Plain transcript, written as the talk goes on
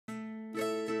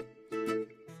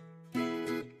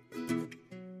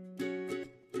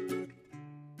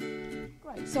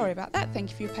Sorry about that. Thank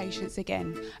you for your patience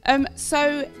again.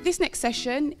 So this next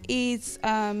session is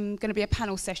going to be a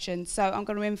panel session. So I'm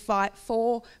going to invite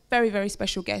 4 very, very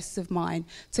special guests of mine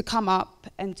to come up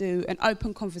and do an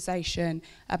open conversation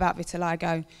about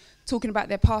vitiligo, talking about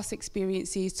their past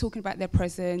experiences, talking about their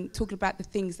present, talking about the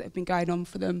things that have been going on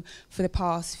for them for the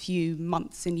past few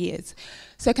months and years.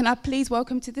 So can I please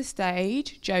welcome to the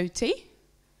stage Joti.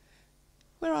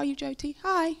 Where are you, Joti?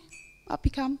 Hi. Up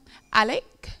you come.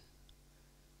 Alec.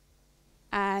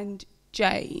 And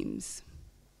James.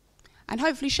 And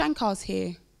hopefully Shankar's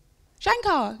here.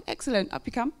 Shankar, excellent, up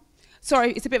you come.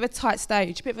 Sorry, it's a bit of a tight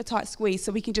stage, a bit of a tight squeeze,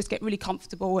 so we can just get really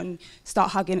comfortable and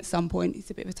start hugging at some point. It's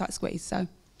a bit of a tight squeeze, so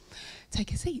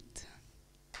take a seat.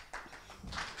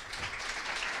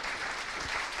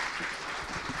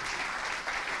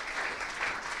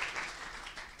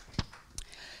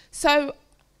 So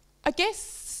I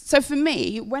guess, so for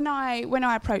me, when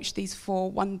I approach these 4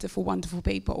 wonderful, wonderful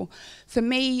people, for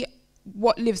me,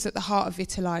 what lives at the heart of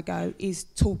vitiligo is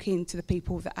talking to the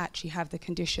people that actually have the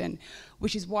condition,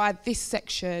 which is why this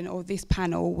section or this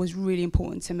panel was really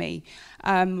important to me.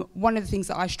 One of the things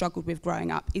that I struggled with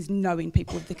growing up is knowing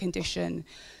people with the condition.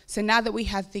 So now that we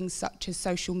have things such as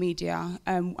social media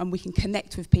and we can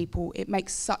connect with people, it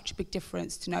makes such a big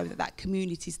difference to know that that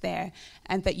community's there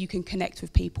and that you can connect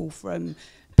with people from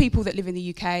people that live in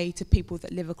the UK to people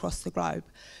that live across the globe.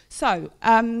 So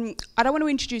I don't want to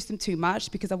introduce them too much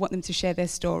because I want them to share their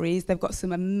stories. They've got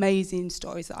some amazing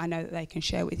stories that I know that they can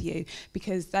share with you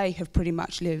because they have pretty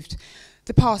much lived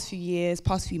the past few years,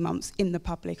 past few months in the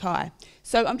public eye.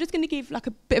 So I'm just going to give like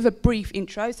a bit of a brief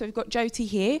intro. So we've got Joti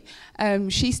here.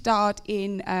 She starred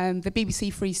in the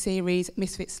BBC Free series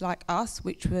Misfits Like Us,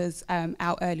 which was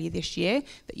out earlier this year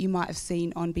that you might have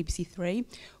seen on BBC Three.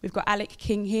 We've got Alec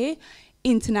King here,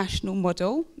 international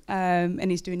model, and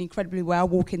he's doing incredibly well,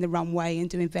 walking the runway and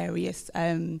doing various,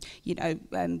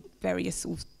 various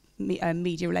sort of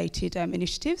media-related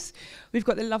initiatives. We've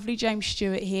got the lovely James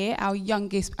Stewart here, our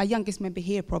youngest member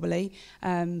here probably,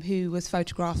 who was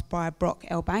photographed by Brock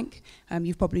Elbank.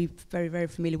 You're probably very, very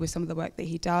familiar with some of the work that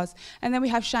he does. And then we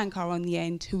have Shankar on the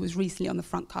end, who was recently on the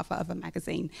front cover of a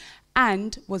magazine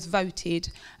and was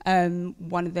voted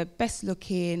one of the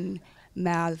best-looking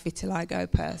male vitiligo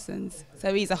persons.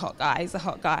 So he's a hot guy,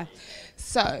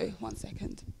 So, one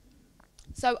second.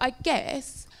 So I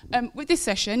guess with this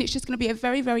session, it's just going to be a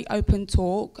very, very open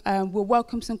talk. We'll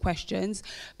welcome some questions,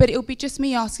 but it'll be just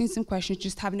me asking some questions,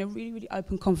 just having a really, really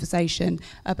open conversation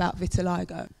about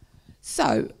vitiligo.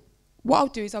 So what I'll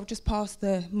do is I'll just pass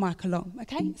the mic along,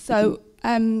 okay? So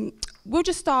we'll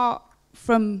just start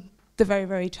from the very,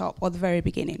 very top or the very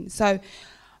beginning. So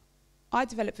I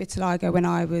developed vitiligo when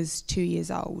I was 2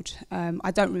 years old.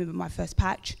 I don't remember my first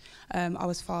patch. I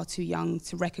was far too young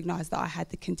to recognise that I had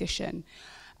the condition.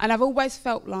 And I've always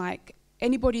felt like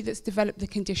anybody that's developed the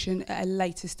condition at a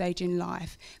later stage in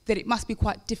life, that it must be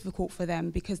quite difficult for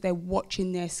them because they're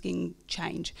watching their skin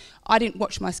change. I didn't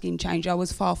watch my skin change. I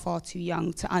was far, far too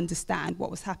young to understand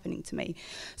what was happening to me.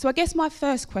 So I guess my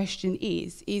first question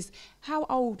is how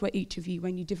old were each of you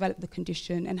when you developed the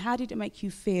condition, and how did it make you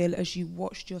feel as you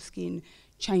watched your skin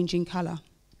change in colour?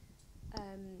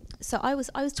 So I was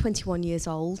 21 years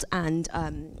old, and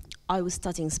I was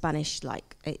studying Spanish,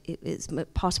 like it's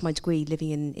part of my degree,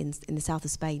 living in the south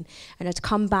of Spain. And I'd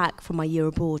come back from my year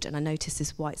abroad, and I noticed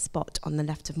this white spot on the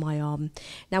left of my arm.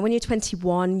 Now, when you're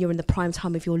 21, you're in the prime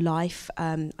time of your life.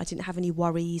 I didn't have any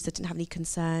worries, I didn't have any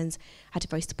concerns. I had a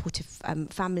very supportive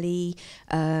family.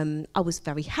 I was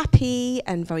very happy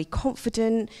and very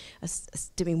confident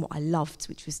as doing what I loved,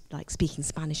 which was like speaking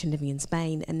Spanish and living in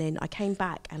Spain. And then I came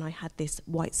back and I had this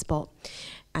white spot,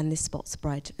 and this spot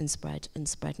spread and spread and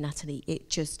spread, Natalie. It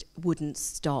just wouldn't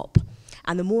stop.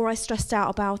 And the more I stressed out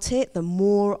about it, the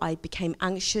more I became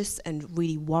anxious and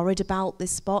really worried about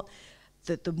this spot,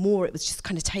 the more it was just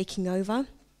kind of taking over.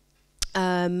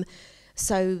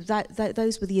 So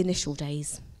those were the initial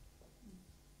days.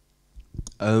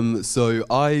 So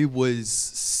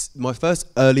my first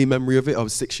early memory of it, I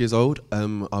was 6 years old.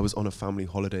 I was on a family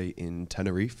holiday in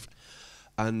Tenerife,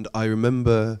 and I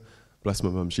remember, bless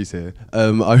my mum, she's here.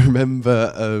 I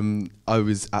remember I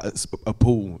was at a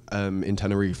pool in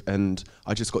Tenerife, and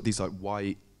I just got these like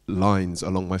white lines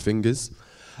along my fingers,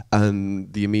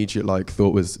 and the immediate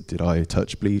thought was, did I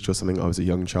touch bleach or something? I was a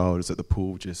young child, I was at the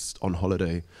pool just on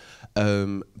holiday.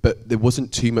 But there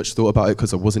wasn't too much thought about it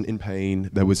because I wasn't in pain.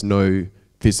 There was no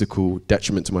physical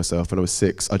detriment to myself. When I was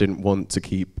 6, I didn't want to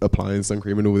keep applying sun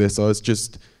cream and all this. I was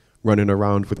just running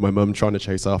around with my mum trying to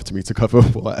chase after me to cover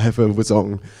whatever was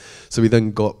on. So we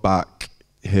then got back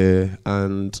here,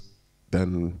 and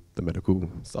then the medical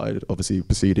side obviously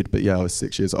proceeded. But yeah, I was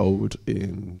 6 years old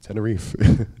in Tenerife.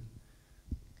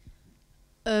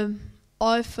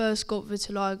 I first got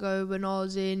vitiligo when I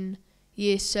was in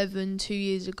year 7 2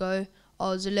 years ago. I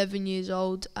was 11 years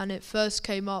old, and it first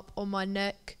came up on my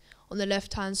neck on the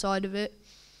left hand side of it,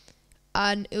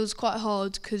 and it was quite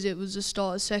hard because it was the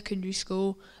start of secondary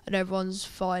school and everyone's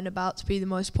fighting about to be the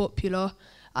most popular,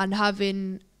 and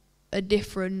having a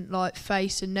different like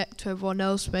face and neck to everyone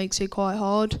else makes it quite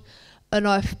hard. And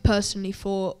I personally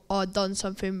thought I'd done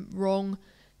something wrong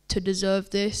to deserve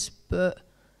this, but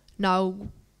now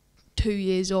 2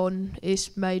 years on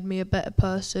it's made me a better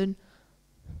person.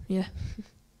 Yeah.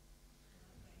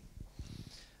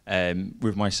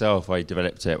 With myself, I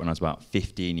developed it when I was about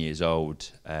 15 years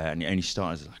old, and it only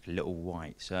started as like a little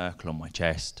white circle on my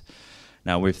chest.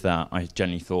 Now with that, I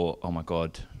generally thought, oh my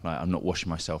God, like I'm not washing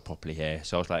myself properly here.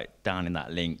 So I was like down in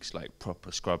that links, like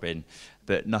proper scrubbing,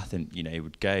 but nothing, you know,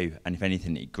 would go. And if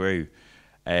anything, it grew.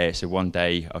 So one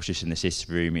day I was just in the sister's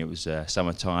room. It was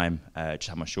summertime. Just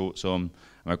had my shorts on. And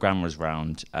my grandma was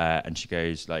round, and she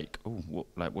goes like, "Oh,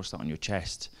 what's that on your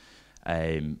chest?"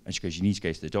 And she goes, "You need to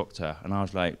go to the doctor." And I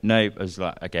was like, "No." I was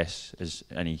like, I guess as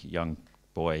any young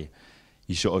boy,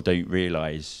 you sort of don't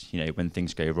realise, you know, when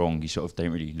things go wrong, you sort of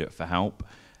don't really look for help.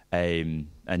 And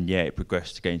yeah, it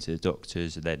progressed to going to the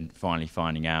doctors, and then finally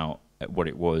finding out what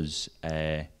it was.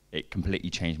 It completely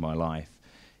changed my life,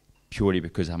 purely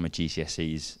because I had my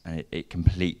GCSEs, and it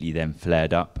completely then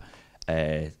flared up.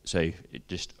 So it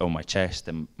just on my chest,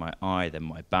 then my eye, then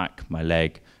my back, my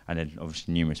leg, and then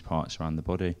obviously numerous parts around the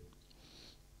body.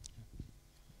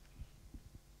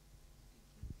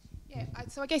 Yeah,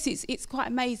 so I guess it's quite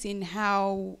amazing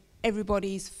how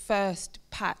everybody's first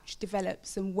patch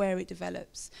develops and where it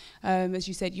develops. As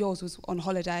you said, yours was on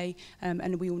holiday,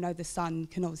 and we all know the sun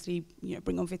can obviously, you know,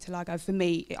 bring on vitiligo. For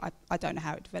me, I don't know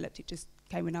how it developed. It just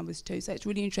came when I was 2. So it's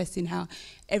really interesting how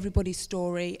everybody's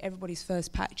story, everybody's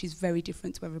first patch is very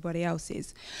different to everybody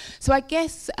else's. So I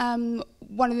guess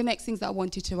one of the next things that I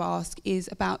wanted to ask is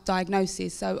about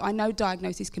diagnosis. So I know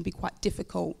diagnosis can be quite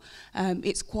difficult.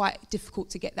 It's quite difficult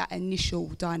to get that initial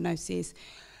diagnosis.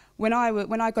 When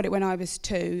I got it when I was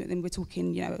 2, and we're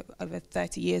talking, you know, over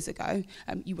 30 years ago,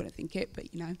 you wouldn't think it,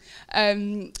 but you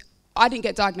know, I didn't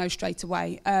get diagnosed straight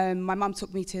away. My mum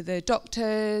took me to the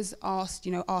doctors, asked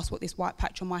what this white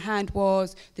patch on my hand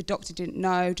was. The doctor didn't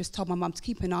know, just told my mum to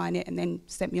keep an eye on it, and then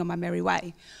sent me on my merry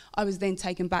way. I was then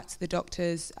taken back to the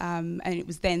doctors, and it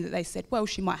was then that they said, well,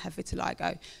 she might have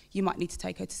vitiligo. You might need to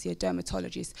take her to see a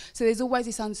dermatologist. So there's always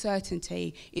this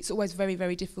uncertainty. It's always very,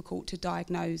 very difficult to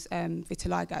diagnose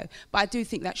vitiligo. But I do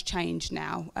think that's changed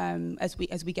now as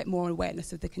we get more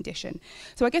awareness of the condition.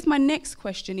 So I guess my next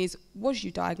question is, was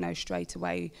you diagnosed straight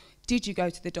away? Did you go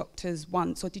to the doctors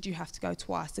once, or did you have to go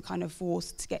twice to kind of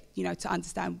force to get, you know, to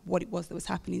understand what it was that was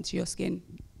happening to your skin?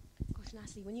 Gosh,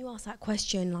 Natalie, when you ask that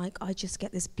question, like, I just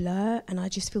get this blur, and I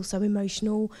just feel so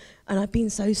emotional, and I've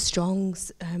been so strong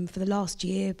for the last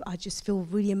year, but I just feel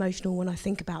really emotional when I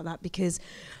think about that, because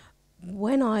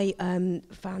when I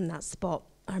found that spot,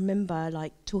 I remember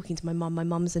like talking to my mum. My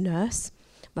mum's a nurse.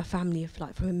 My family are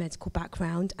like from a medical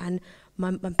background, and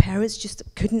my parents just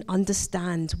couldn't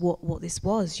understand what this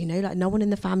was, you know, like no one in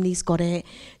the family's got it,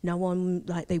 no one,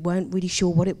 like they weren't really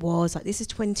sure what it was. Like, this is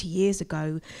 20 years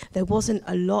ago. There wasn't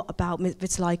a lot about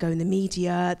vitiligo in the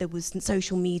media, there was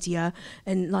social media,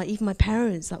 and like even my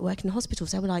parents that work in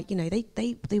hospitals, they were like, you know,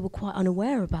 they were quite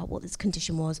unaware about what this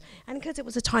condition was. And because it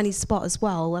was a tiny spot as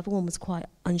well, everyone was quite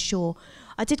unsure.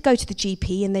 I did go to the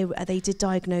GP, and they did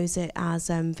diagnose it as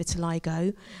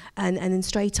vitiligo, and then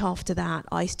straight after that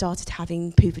I started having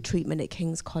PUVA treatment at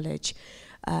King's College.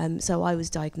 So I was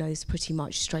diagnosed pretty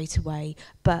much straight away,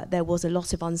 but there was a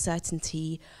lot of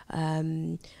uncertainty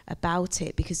about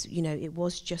it, because, you know, it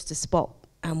was just a spot,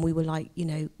 and we were like, you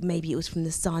know, maybe it was from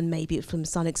the sun, maybe it was from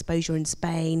sun exposure in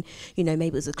Spain, you know,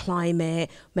 maybe it was the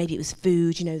climate, maybe it was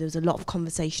food, you know, there was a lot of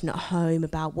conversation at home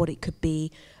about what it could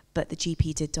be, but the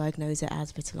GP did diagnose it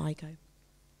as vitiligo.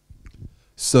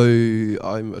 So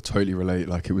I totally relate,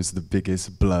 like it was the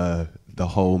biggest blur, the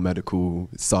whole medical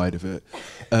side of it.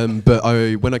 But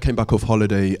when I came back off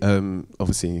holiday,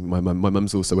 obviously my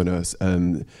mum's also a nurse,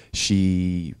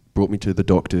 she brought me to the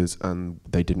doctors, and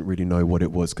they didn't really know what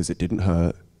it was because it didn't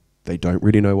hurt. They don't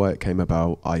really know why it came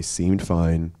about. I seemed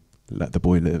fine, let the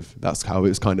boy live. That's how it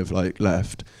was kind of like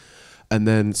left. And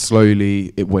then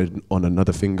slowly it went on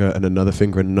another finger and another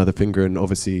finger and another finger, and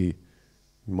obviously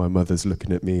my mother's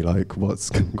looking at me like, what's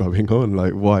going on?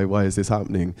 Like, why is this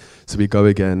happening? So we go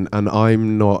again, and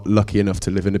I'm not lucky enough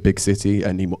to live in a big city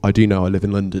anymore. I do now, I live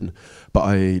in London, but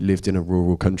I lived in a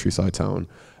rural countryside town.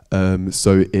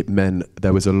 So it meant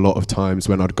there was a lot of times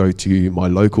when I'd go to my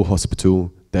local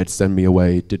hospital, they'd send me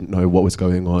away, didn't know what was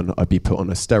going on. I'd be put on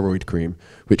a steroid cream,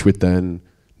 which would then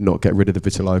not get rid of the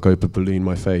vitiligo but balloon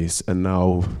my face. And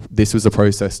now this was a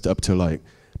process up to like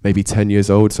maybe 10 years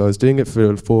old. So I was doing it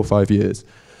for 4 or 5 years.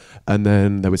 And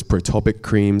then there was protopic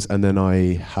creams, and then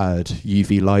I had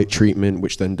UV light treatment,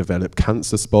 which then developed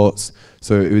cancer spots.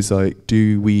 So it was like,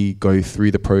 do we go through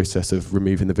the process of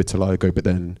removing the vitiligo but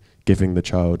then giving the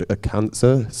child a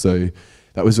cancer? So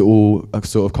that was all a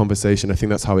sort of conversation. I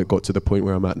think that's how it got to the point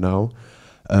where I'm at now.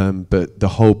 But the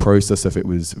whole process of it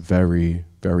was very,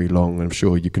 very long. And I'm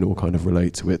sure you can all kind of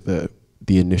relate to it, that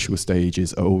the initial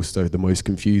stages are also the most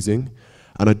confusing.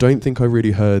 And I don't think I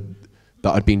really heard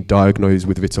that I'd been diagnosed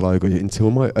with vitiligo until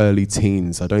my early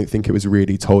teens. I don't think it was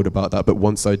really told about that. But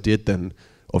once I did, then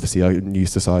obviously I knew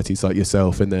societies like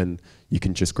yourself, and then you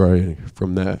can just grow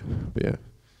from there. But yeah.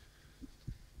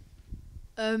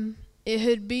 It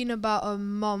had been about a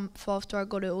month after I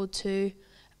got it all too,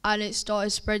 and it started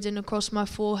spreading across my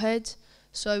forehead.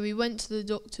 So we went to the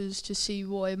doctors to see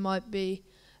what it might be,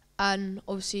 and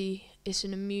obviously it's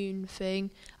an immune thing,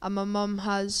 and my mum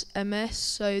has MS,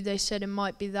 so they said it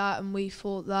might be that, and we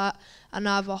thought that, and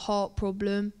I have a heart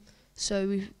problem,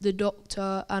 so the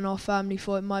doctor and our family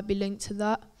thought it might be linked to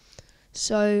that.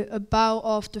 So about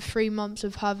after 3 months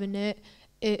of having it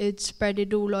had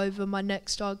spreaded all over my neck,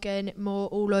 started getting it more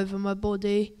all over my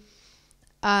body,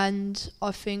 and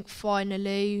I think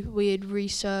finally we had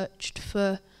researched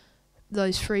for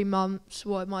those 3 months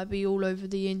what it might be all over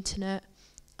the internet.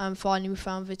 And finally we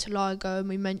found vitiligo, and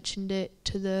we mentioned it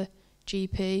to the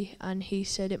GP, and he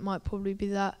said it might probably be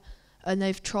that. And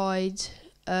they've tried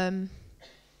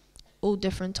all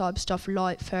different types of stuff,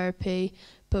 light therapy,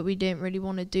 but we didn't really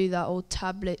want to do that, or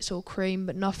tablets or cream,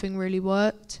 but nothing really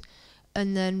worked.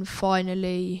 And then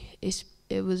finally,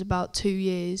 it was about 2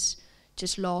 years,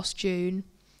 just last June,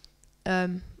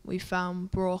 we found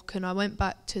Brock, and I went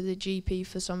back to the GP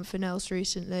for something else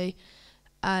recently,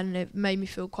 and it made me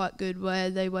feel quite good,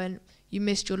 where they went, you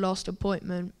missed your last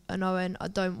appointment, and I went, I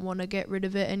don't want to get rid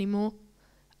of it anymore,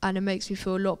 and it makes me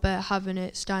feel a lot better having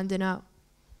it standing out.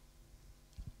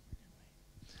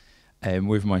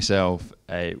 With myself,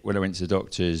 when I went to the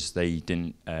doctors, they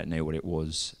didn't know what it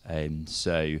was,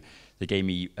 so they gave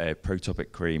me a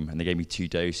protopic cream, and they gave me 2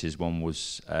 doses. One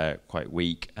was quite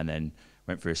weak, and then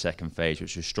went through a second phase,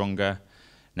 which was stronger.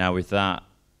 Now with that,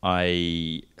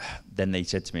 then they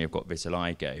said to me, I've got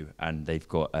vitiligo, and they've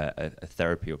got a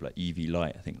therapy of like UV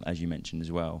light, I think, as you mentioned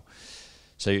as well.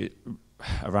 So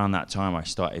around that time, I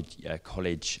started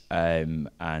college, and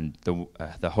the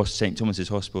St. Thomas's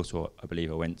Hospital, I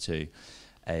believe I went to,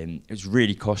 it was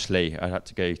really costly. I had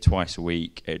to go twice a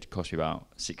week. It cost me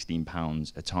about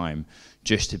 £16 a time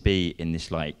just to be in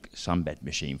this like sunbed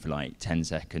machine for like 10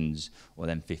 seconds or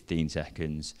then 15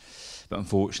 seconds. But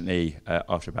unfortunately,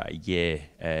 after about a year,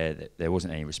 there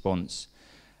wasn't any response,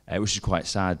 which is quite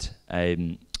sad.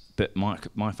 But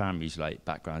my family's like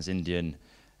background's Indian,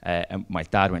 and my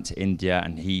dad went to India,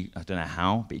 and I don't know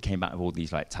how, but he came back with all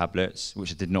these like tablets,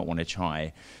 which I did not want to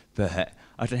try. But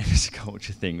I don't know if it's a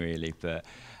culture thing really. But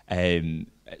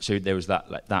so there was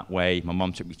that way. My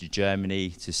mum took me to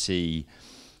Germany to see.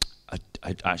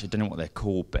 I actually don't know what they're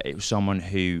called, but it was someone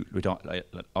who would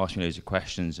ask me loads of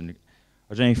questions, and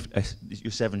I don't know if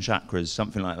your 7 chakras,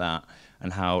 something like that,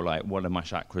 and how like one of my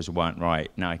chakras weren't right.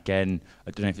 Now again,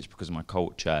 I don't know if it's because of my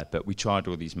culture, but we tried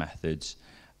all these methods,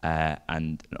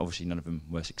 and obviously none of them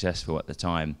were successful at the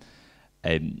time.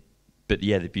 But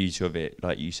yeah, the beauty of it,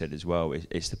 like you said as well,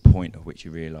 it's the point at which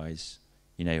you realise,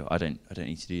 you know, I don't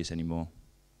need to do this anymore.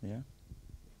 Yeah.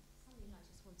 Something I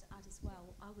just want to add as well.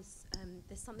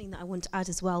 There's something that I want to add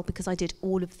as well, because I did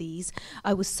all of these.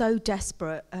 I was so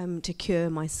desperate to cure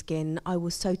my skin. I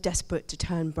was so desperate to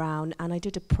turn brown, and I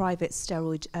did a private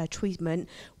steroid treatment,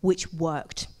 which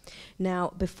worked.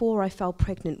 Now, before I fell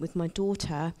pregnant with my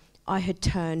daughter, I had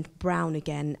turned brown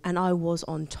again, and I was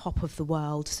on top of the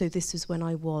world. So this was when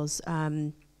I was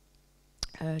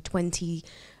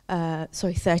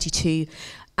 32,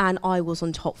 and I was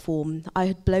on top form. I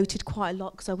had bloated quite a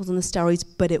lot because I was on the steroids,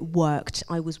 but it worked.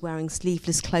 I was wearing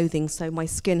sleeveless clothing, so my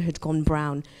skin had gone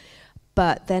brown.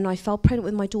 But then I fell pregnant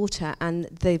with my daughter, and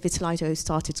the vitiligo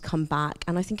started to come back.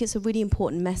 And I think it's a really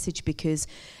important message, because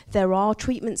there are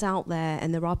treatments out there,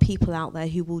 and there are people out there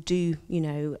who will do, you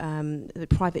know, the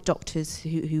private doctors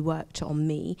who worked on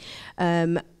me.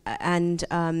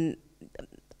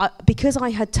 because I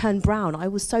had turned brown, I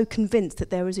was so convinced that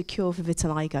there is a cure for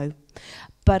vitiligo.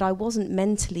 But I wasn't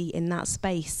mentally in that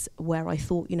space where I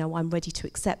thought, you know, I'm ready to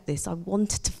accept this. I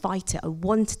wanted to fight it. I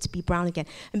wanted to be brown again.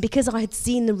 And because I had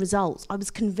seen the results, I was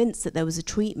convinced that there was a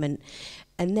treatment.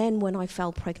 And then when I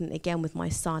fell pregnant again with my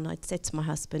son, I'd said to my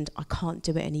husband, I can't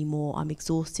do it anymore. I'm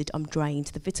exhausted. I'm drained.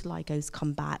 The vitiligo's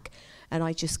come back. And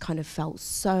I just kind of felt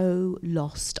so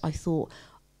lost. I thought,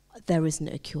 there isn't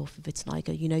a cure for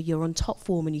vitiligo. You know, you're on top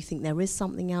form and you think there is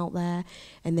something out there.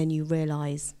 And then you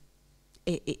realise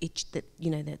that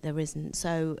you know that there isn't.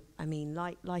 So I mean,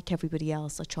 like everybody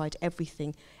else, I tried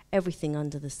everything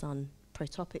under the sun,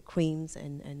 protopic creams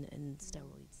and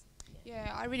steroids.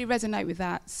 Yeah, I really resonate with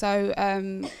that. So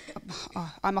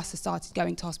I must have started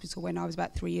going to hospital when I was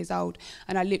about 3 years old,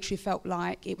 and I literally felt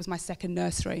like it was my second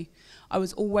nursery. I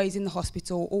was always in the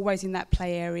hospital, always in that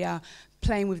play area,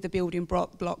 playing with the building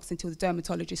blocks until the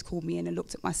dermatologist called me in and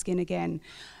looked at my skin again.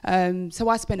 So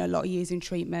I spent a lot of years in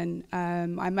treatment.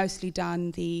 I mostly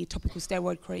done the topical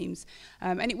steroid creams,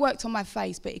 and it worked on my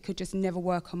face, but it could just never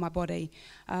work on my body.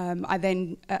 I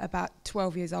then, at about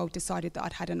 12 years old, decided that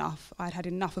I'd had enough. I'd had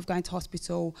enough of going to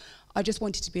hospital. I just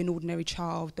wanted to be an ordinary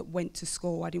child that went to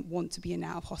school. I didn't want to be in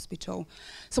and out of hospital.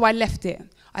 So I left it.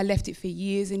 I left it for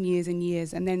years and years and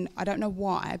years. And then, I don't know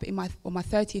why, but on my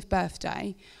 30th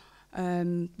birthday,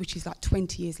 which is like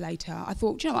 20 years later, I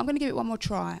thought, you know, I'm going to give it one more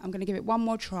try. I'm going to give it one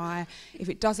more try. If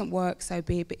it doesn't work, so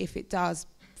be it. But if it does,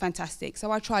 fantastic.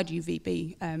 So I tried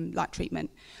UVB light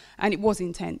treatment, and it was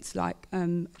intense, like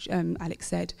Alex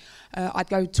said. I'd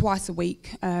go twice a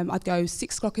week. I'd go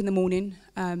 6 o'clock in the morning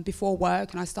before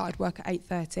work, and I started work at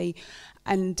 8:30,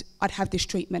 and I'd have this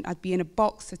treatment. I'd be in a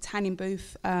box, a tanning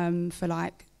booth, for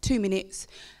like 2 minutes,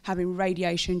 having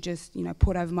radiation just, you know,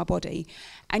 poured over my body.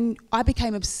 And I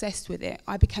became obsessed with it.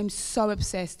 I became so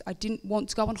obsessed. I didn't want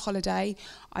to go on holiday.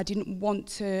 I didn't want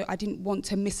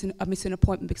to miss an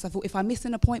appointment, because I thought if I miss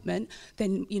an appointment,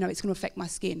 then, you know, it's going to affect my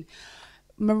skin.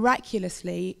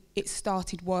 Miraculously, it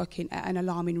started working at an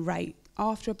alarming rate.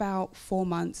 After about 4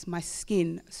 months, my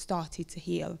skin started to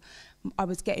heal. I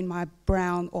was getting my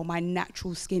brown or my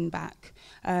natural skin back.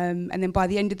 And then by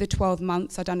the end of the 12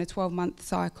 months, I'd done a 12-month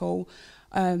cycle,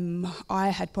 I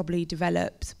had probably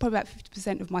developed about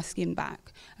 50% of my skin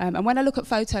back. And when I look at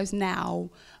photos now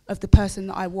of the person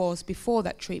that I was before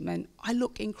that treatment, I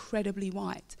look incredibly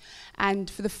white. And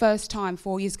for the first time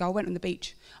 4 years ago, I went on the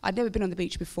beach. I'd never been on the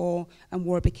beach before and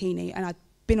wore a bikini, and I'd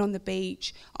been on the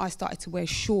beach, I started to wear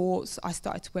shorts, I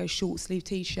started to wear short sleeve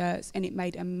t-shirts, and it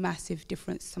made a massive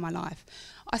difference to my life.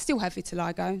 I still have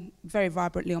vitiligo, very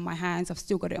vibrantly on my hands, I've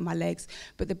still got it on my legs,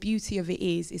 but the beauty of it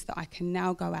is that I can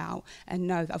now go out and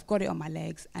know that I've got it on my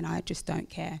legs and I just don't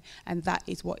care, and that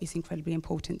is what is incredibly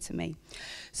important to me.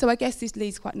 So I guess this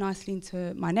leads quite nicely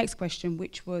into my next question,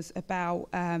 which was about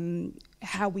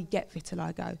how we get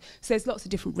vitiligo. So there's lots of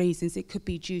different reasons. It could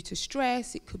be due to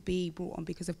stress, it could be brought on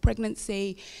because of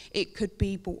pregnancy, it could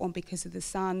be brought on because of the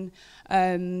sun,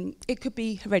 it could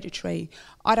be hereditary.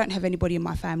 I don't have anybody in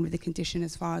my family with the condition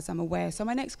as far as I'm aware. So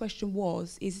my next question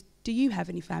is do you have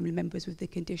any family members with the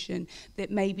condition that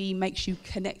maybe makes you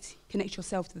connect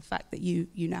yourself to the fact that you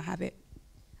now have it?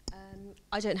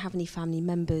 I don't have any family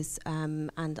members,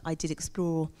 and I did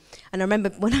explore. And I remember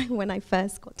when I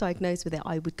first got diagnosed with it,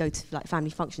 I would go to like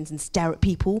family functions and stare at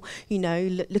people, you know,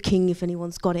 looking if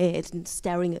anyone's got it and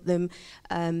staring at them,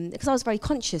 because I was very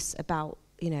conscious about,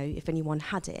 you know, if anyone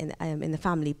had it in the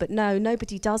family. But no,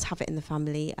 nobody does have it in the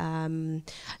family.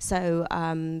 So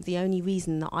the only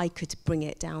reason that I could bring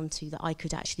it down to that I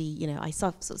could actually, you know, I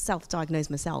sort of self-diagnosed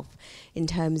myself in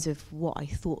terms of what I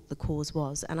thought the cause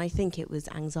was. And I think it was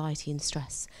anxiety and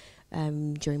stress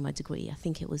during my degree. I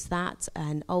think it was that,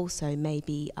 and also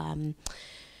maybe, I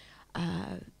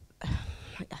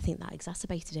think that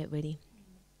exacerbated it really.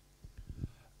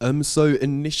 So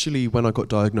initially when I got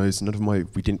diagnosed,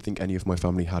 we didn't think any of my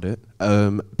family had it.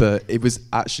 But it was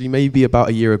actually maybe about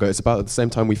a year ago. It's about the same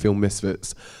time we filmed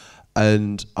Misfits.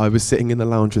 And I was sitting in the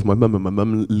lounge with my mum, and my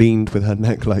mum leaned with her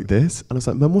neck like this. And I was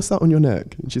like, Mum, what's that on your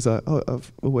neck? And she's like, oh,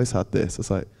 I've always had this. I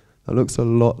was like, that looks a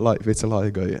lot like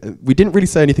vitiligo. And we didn't really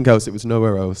say anything else. It was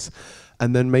nowhere else.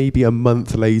 And then maybe a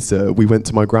month later, we went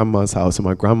to my grandma's house, and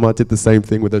my grandma did the same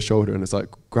thing with her shoulder. And it's like,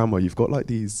 Grandma, you've got like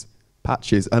these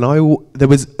patches, and there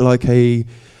was like a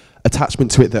attachment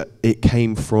to it that it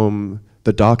came from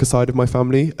the darker side of my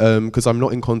family, because I'm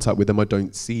not in contact with them, I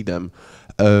don't see them,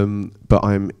 but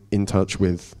I'm in touch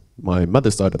with my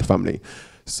mother's side of the family,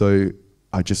 so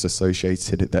I just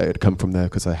associated it that it had come from there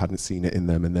because I hadn't seen it in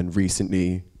them. And then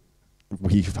recently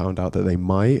we found out that they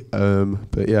might,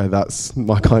 but yeah, that's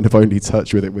my kind of only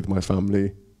touch with it with my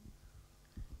family.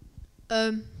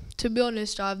 To be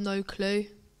honest, I have no clue.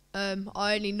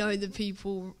 I only know the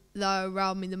people that are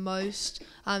around me the most.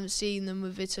 I haven't seen them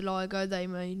with vitiligo. They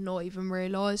may not even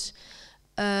realise.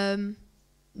 The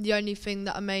only thing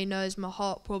that I may know is my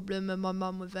heart problem and my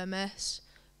mum with MS,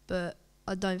 but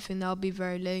I don't think they'll be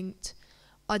very linked.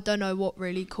 I don't know what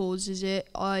really causes it.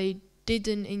 I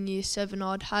didn't in year 7.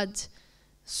 I'd had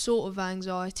sort of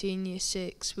anxiety in year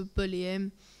 6 with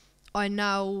bullying. I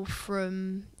now,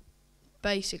 from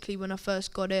basically when I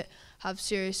first got it, have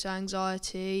serious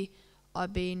anxiety.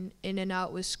 I've been in and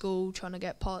out with school trying to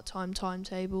get part-time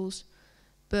timetables,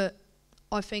 but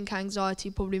I think anxiety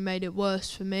probably made it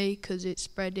worse for me because it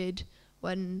spreaded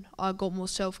when I got more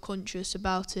self-conscious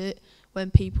about it, when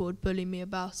people would bully me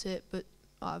about it, but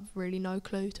I've really no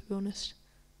clue, to be honest.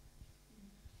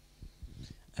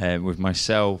 With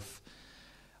myself,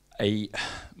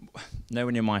 no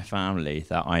one in my family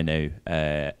that I know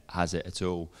has it at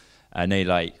all. I know,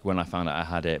 like, when I found out I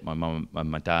had it, my mum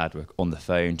and my dad were on the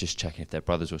phone just checking if their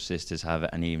brothers or sisters have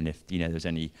it, and even if, you know, there's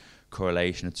any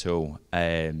correlation at all.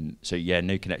 So yeah,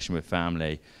 no connection with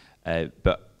family,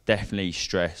 but definitely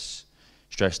stress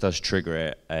does trigger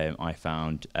it. I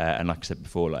found, and like I said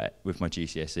before, like with my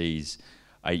GCSEs,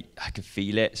 I could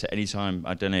feel it. So anytime,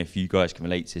 I don't know if you guys can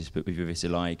relate to this, but with your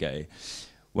vitiligo,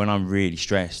 when I'm really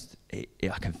stressed,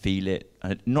 I can feel it.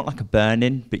 Not like a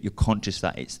burning, but you're conscious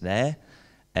that it's there.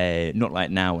 Not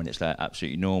like now when it's like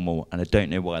absolutely normal, and I don't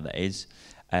know why that is.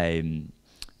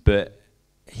 But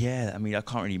yeah, I mean, I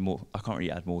can't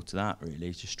really add more to that, really.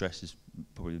 It's just stress has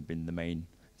probably been the main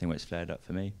thing where it's flared up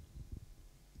for me.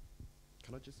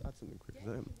 Can I just add something quickly?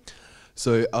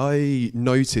 So I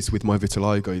noticed with my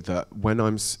vitiligo that when I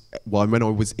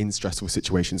was in stressful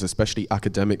situations, especially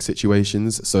academic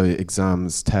situations, so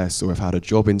exams, tests, or I've had a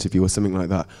job interview or something like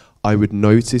that, I would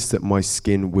notice that my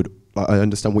skin would, I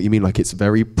understand what you mean, like it's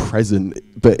very present,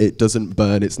 but it doesn't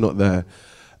burn, it's not there.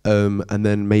 And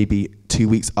then maybe 2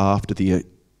 weeks after the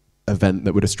event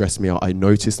that would have stressed me out, I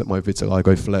noticed that my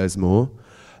vitiligo flares more.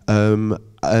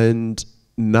 And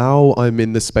now I'm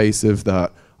in the space of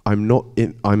that I'm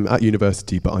at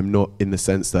university, but I'm not in the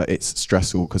sense that it's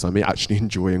stressful because I'm actually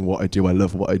enjoying what I do. I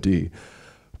love what I do.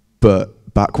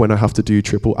 But back when I have to do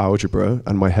triple algebra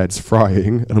and my head's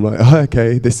frying and I'm like, oh,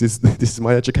 okay, this is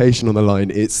my education on the line.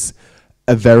 It's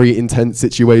a very intense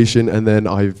situation. And then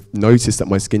I've noticed that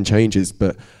my skin changes.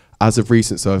 But as of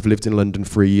recent, so I've lived in London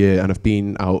for a year and I've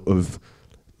been out of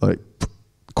like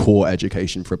core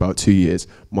education for about 2 years.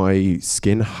 My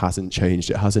skin hasn't changed,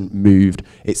 it hasn't moved,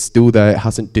 it's still there, it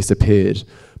hasn't disappeared,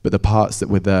 but the parts that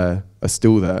were there are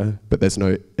still there, but there's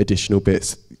no additional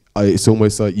bits. It's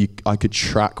almost like I could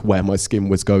track where my skin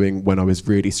was going when I was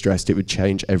really stressed. It would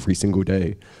change every single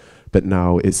day, but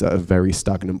now it's at a very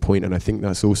stagnant point, and I think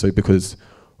that's also because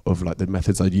of like the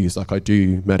methods I use. Like I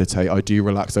do meditate, I do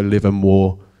relax, I live a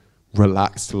more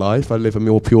relaxed life, I live a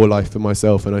more pure life for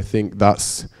myself, and I think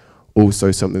that's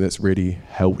also something that's really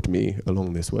helped me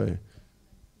along this way.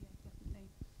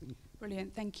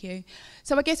 Brilliant, thank you.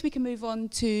 So I guess we can move on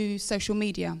to social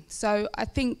media. So I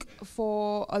think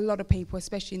for a lot of people,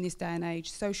 especially in this day and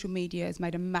age, social media has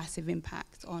made a massive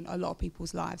impact on a lot of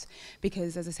people's lives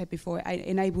because, as I said before, it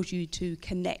enables you to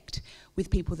connect with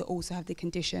people that also have the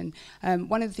condition.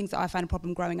 One of the things that I found a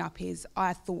problem growing up is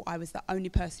I thought I was the only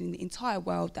person in the entire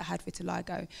world that had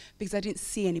vitiligo because I didn't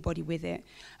see anybody with it.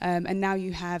 And now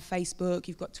you have Facebook,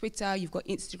 you've got Twitter, you've got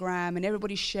Instagram, and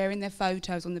everybody's sharing their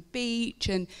photos on the beach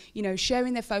and, you know,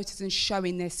 sharing their photos and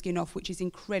showing their skin off, which is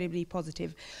incredibly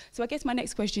positive. So I guess my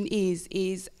next question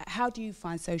is how do you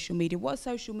find social media? What has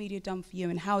social media done for you,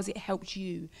 and how has it helped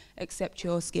you accept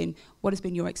your skin? What has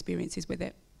been your experiences with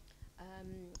it?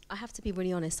 I have to be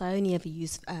really honest, I only ever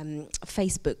used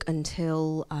Facebook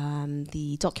until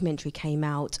the documentary came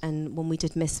out, and when we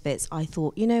did Misfits, I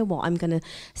thought, you know what, I'm going to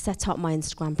set up my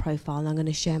Instagram profile and I'm going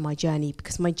to share my journey,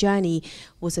 because my journey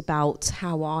was about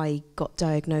how I got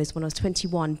diagnosed when I was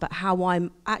 21, but how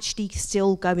I'm actually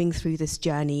still going through this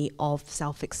journey of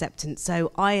self-acceptance.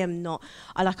 So I am not,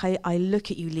 I look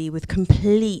at you, Lee, with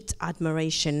complete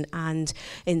admiration and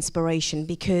inspiration,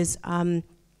 because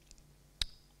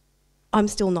I'm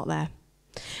still not there,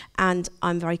 and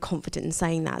I'm very confident in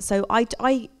saying that. So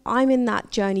I'm in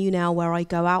that journey now where I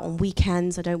go out on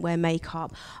weekends, I don't wear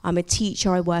makeup, I'm a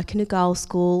teacher, I work in a girls'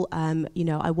 school, you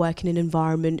know, I work in an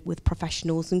environment with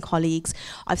professionals and colleagues.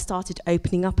 I've started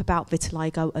opening up about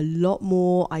vitiligo a lot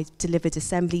more. I've delivered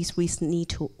assemblies recently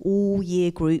to all year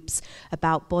groups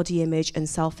about body image and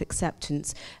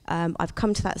self-acceptance. I've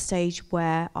come to that stage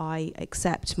where I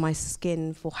accept my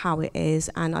skin for how it is,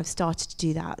 and I've started to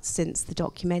do that since the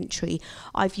documentary.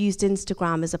 I've used used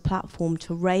Instagram as a platform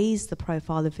to raise the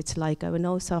profile of vitiligo and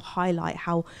also highlight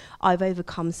how I've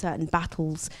overcome certain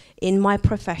battles in my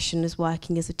profession as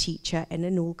working as a teacher in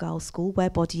an all-girls school where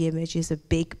body image is a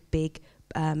big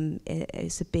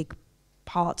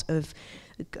part of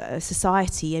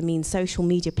society. I mean, social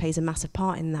media plays a massive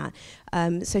part in that.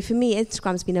 So for me,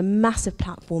 Instagram's been a massive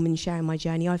platform in sharing my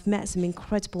journey. I've met some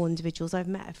incredible individuals. I've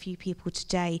met a few people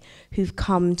today who've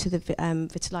come to the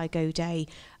Vitiligo Day,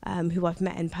 who I've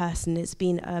met in person. It's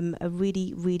been a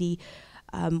really, really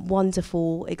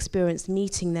wonderful experience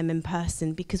meeting them in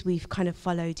person because we've kind of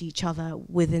followed each other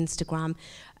with Instagram.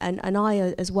 And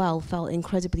I as well felt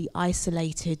incredibly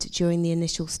isolated during the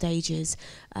initial stages.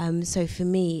 So for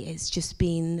me, it's just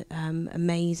been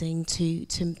amazing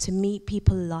to meet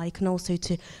people alike and also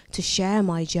to share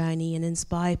my journey and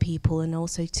inspire people and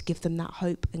also to give them that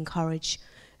hope and courage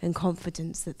and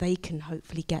confidence that they can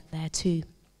hopefully get there too.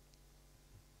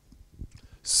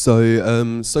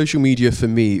 So social media for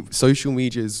me, social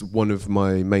media is one of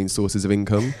my main sources of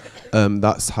income.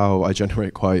 That's how I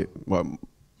generate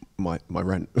my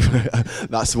rent.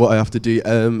 That's what I have to do.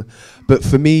 But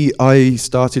for me, I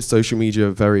started social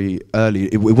media very early.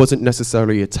 It wasn't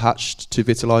necessarily attached to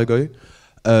vitiligo,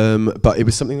 but it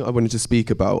was something that I wanted to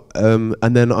speak about.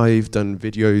 And then I've done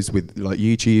videos with like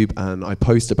YouTube and I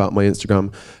post about my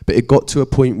Instagram. But it got to a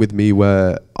point with me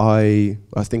where I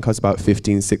think I was about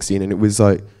 15, 16, and it was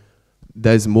like,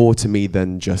 there's more to me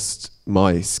than just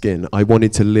my skin. I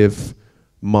wanted to live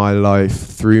my life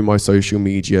through my social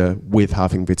media with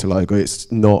having vitiligo.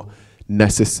 It's not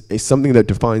it's something that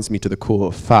defines me to the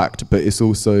core fact, but it's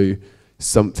also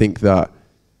something that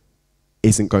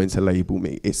isn't going to label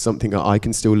me. It's something that I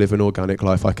can still live an organic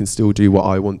life. I can still do what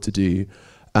I want to do.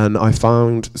 And I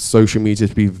found social media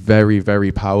to be very,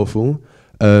 very powerful,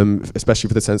 especially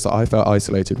for the sense that I felt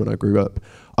isolated when I grew up.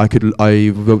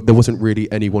 There wasn't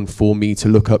really anyone for me to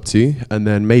look up to. And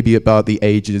then maybe about the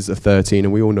ages of 13,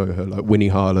 and we all know her, like Winnie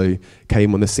Harlow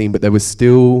came on the scene, but I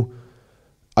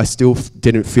still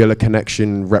didn't feel a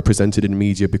connection represented in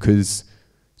media because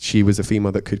she was a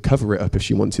female that could cover it up if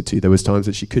she wanted to. There was times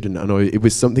that she couldn't, and it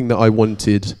was something that I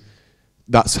wanted.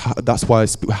 That's why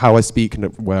how I speak and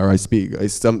where I speak.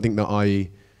 It's something that I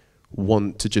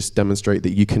want to just demonstrate,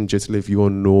 that you can just live your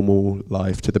normal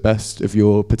life to the best of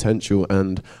your potential.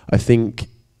 And I think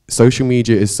social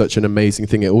media is such an amazing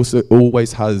thing. It also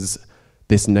always has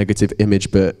this negative image,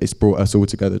 but it's brought us all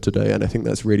together today, and I think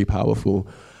that's really powerful.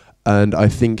 And I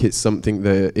think it's something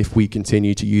that if we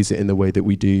continue to use it in the way that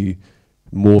we do,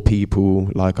 more people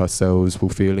like ourselves will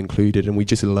feel included and we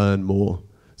just learn more.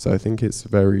 So I think it's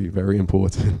very, very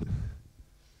important.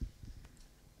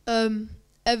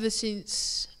 Ever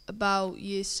since about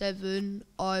year 7,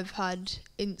 I've had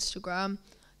Instagram.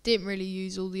 Didn't really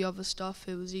use all the other stuff,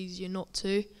 it was easier not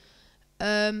to.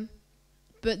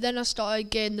 But then I started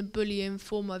getting the bullying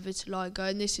for my vitiligo,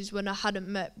 and this is when I hadn't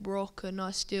met Brock and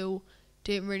I still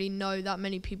didn't really know that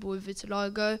many people with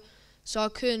vitiligo. So I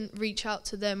couldn't reach out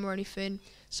to them or anything.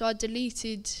 So I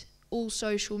deleted all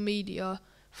social media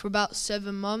for about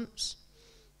 7 months.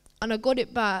 And I got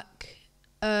it back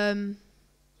in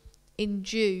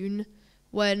June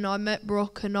when I met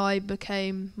Brock and I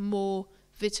became more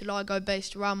vitiligo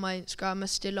based around my Instagram. I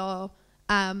still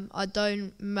am. I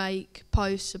don't make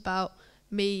posts about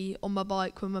me on my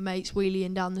bike with my mates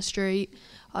wheeling down the street.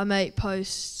 I make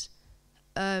posts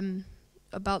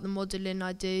about the modelling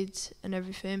I did and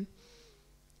everything.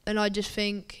 And I just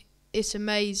think it's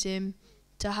amazing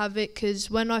to have it, because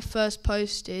when I first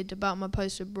posted about my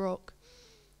post with Brock,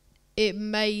 it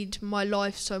made my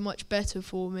life so much better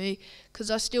for me,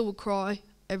 because I still would cry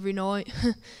every night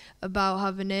about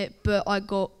having it, but I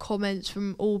got comments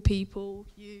from all people,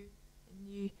 you and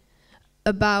you,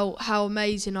 about how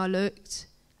amazing I looked,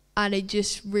 and it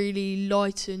just really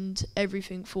lightened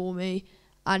everything for me,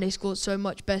 and it's got so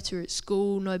much better at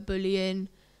school, no bullying,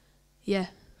 yeah.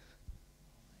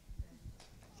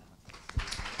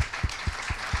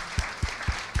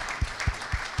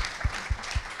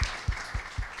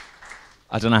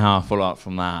 I don't know how I follow up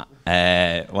from that.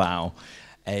 Wow.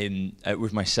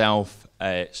 With myself,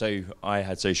 so I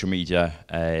had social media,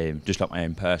 just like my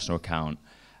own personal account,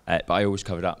 but I always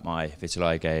covered up my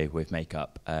vitiligo with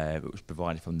makeup. It was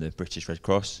provided from the British Red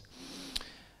Cross.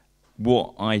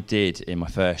 What I did in my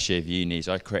first year of uni is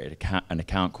I created an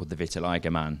account called the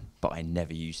Vitiligo Man, but I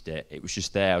never used it. It was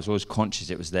just there. I was always conscious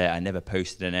it was there. I never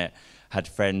posted in it. Had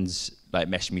friends like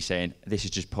message me saying, "This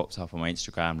has just popped up on my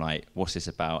Instagram. Like, what's this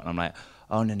about?" And I'm like,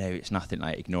 "Oh no, it's nothing.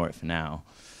 Like, ignore it for now."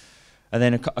 And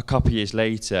then a couple of years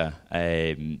later,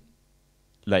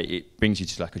 like it brings you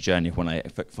to like a journey of when I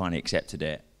finally accepted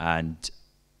it, and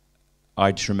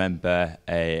I just remember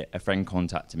a friend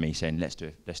contacted me saying, let's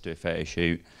do a photo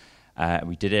shoot.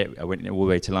 We did it. I went all the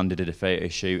way to London, did a photo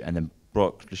shoot, and then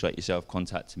Brock, just like yourself,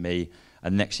 contacted me,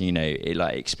 and next thing you know, it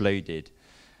like exploded.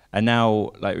 And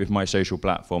now, like with my social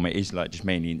platform, it is like just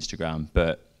mainly Instagram,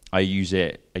 but I use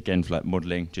it again for like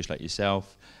modelling, just like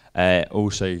yourself.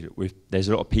 Also, there's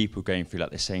a lot of people going through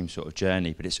like the same sort of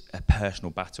journey, but it's a personal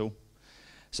battle.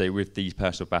 So with these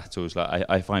personal battles, like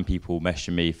I find people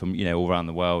messaging me from all around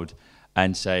the world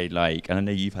and say like, and I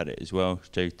know you've had it as well,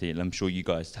 Joti, and I'm sure you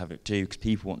guys have it too, because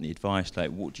people want the advice,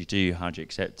 like what do you do, how do you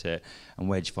accept it, and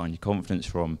where do you find your confidence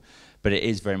from? But it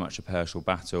is very much a personal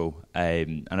battle.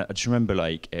 And I just remember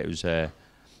like it was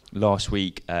last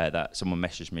week that someone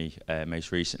messaged me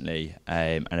most recently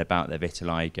and about their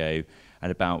vitiligo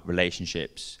and about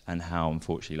relationships and how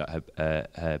unfortunately like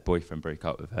her boyfriend broke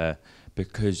up with her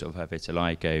because of her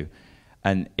vitiligo.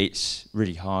 And it's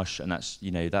really harsh, and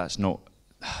that's not...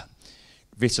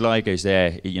 Vitiligo's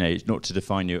there, it's not to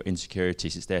define your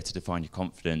insecurities, it's there to define your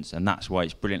confidence, and that's why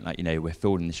it's brilliant. Like, we're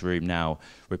filled in this room now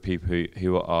with people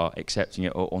who are accepting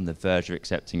it or on the verge of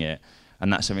accepting it,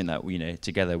 and that's something that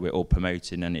together we're all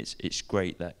promoting, and it's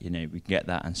great that we can get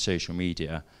that, and social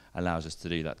media allows us to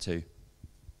do that too.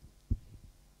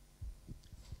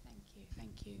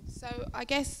 Thank you. So I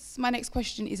guess my next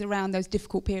question is around those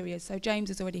difficult periods. So James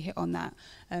has already hit on that,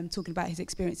 talking about his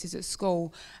experiences at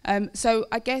school. So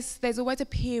I guess there's always a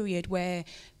period where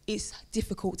it's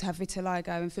difficult to have vitiligo,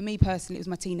 and for me personally it was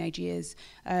my teenage years.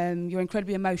 You're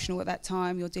incredibly emotional at that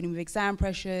time, you're dealing with exam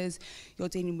pressures, you're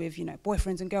dealing with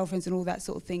boyfriends and girlfriends and all that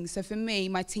sort of thing. So for me,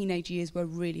 my teenage years were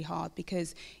really hard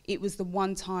because it was the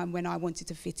one time when I wanted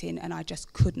to fit in and I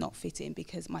just could not fit in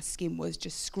because my skin was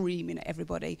just screaming at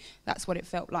everybody. That's what it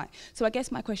felt like. So I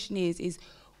guess my question is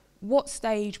what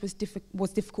stage was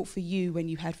difficult for you when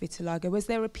you had vitiligo? Was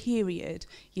there a period,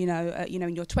 in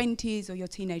your 20s or your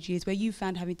teenage years where you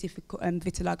found having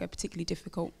vitiligo particularly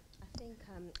difficult?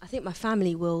 I think my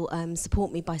family will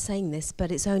support me by saying this,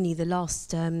 but it's only the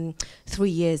last 3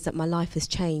 years that my life has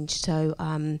changed. So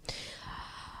I'm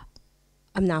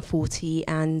now 40,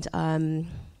 and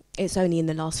it's only in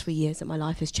the last 3 years that my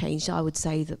life has changed. I would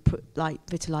say that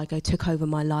vitiligo took over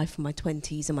my life in my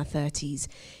 20s and my 30s.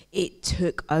 It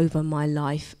took over my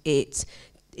life. It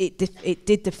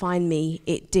did define me.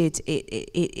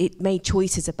 It made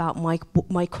choices about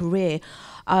my career.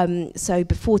 So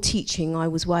before teaching, I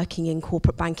was working in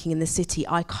corporate banking in the city.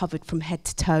 I covered from head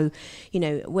to toe.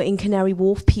 We're in Canary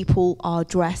Wharf, people are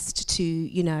dressed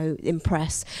to,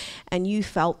 impress. And you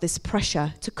felt this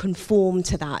pressure to conform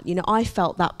to that. I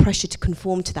felt that pressure to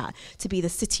conform to that, to be the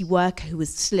city worker who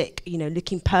was slick,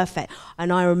 looking perfect.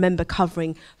 And I remember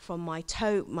covering from my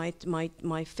toe, my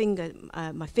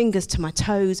fingers to my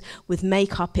toes with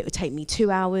makeup. It would take me 2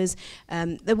 hours.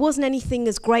 There wasn't anything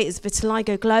as great as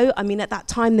Vitiligo Glow. I mean, at that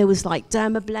time there was like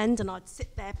Dermablend, and I'd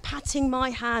sit there patting my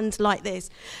hand like this,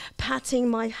 patting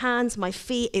my hands, my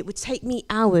feet. It would take me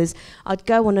hours. I'd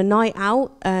go on a night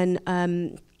out, and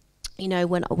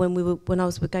when I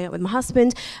was going out with my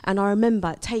husband, and I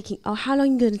remember taking, how long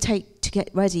are you going to take to get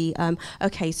ready?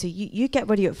 Okay, so you get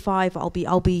ready at 5. I'll be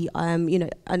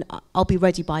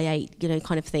ready by 8,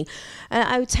 kind of thing.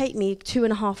 And it would take me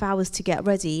 2.5 hours to get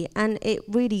ready, and it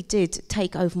really did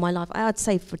take over my life. I'd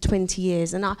say for 20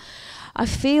 years, and I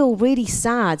feel really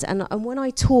sad, and when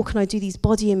I talk and I do these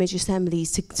body image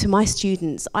assemblies to my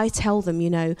students, I tell them,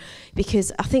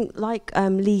 because I think, like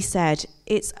Lee said,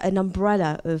 it's an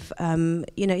umbrella of,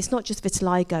 it's not just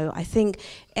vitiligo. I think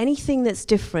anything that's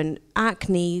different,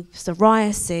 acne,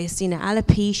 psoriasis,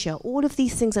 alopecia, all of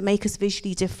these things that make us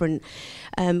visually different,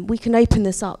 we can open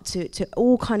this up to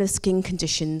all kind of skin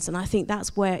conditions, and I think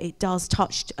that's where it does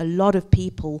touch a lot of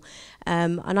people.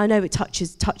 And I know it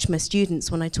touch my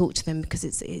students when I talk to them, because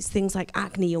it's things like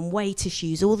acne and weight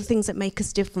issues, all the things that make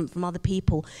us different from other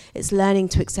people. It's learning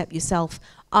to accept yourself.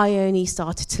 I only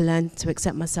started to learn to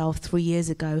accept myself 3 years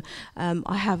ago.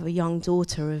 I have a young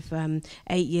daughter of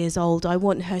 8 years old. I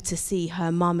want her to see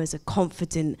her mum as a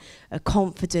confident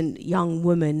young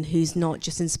woman who's not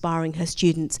just inspiring her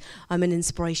students. I'm an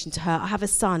inspiration to her. I have a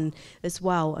son as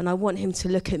well, and I want him to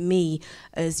look at me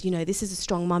as, this is a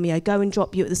strong mummy. I go and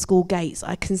drop you at the school gates.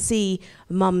 I can see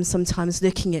mum sometimes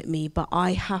looking at me, but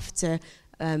I have to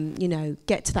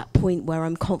get to that point where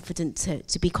I'm confident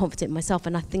to be confident in myself,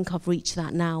 and I think I've reached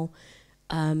that now.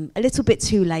 A little bit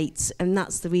too late, and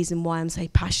that's the reason why I'm so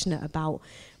passionate about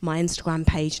my Instagram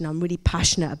page, and I'm really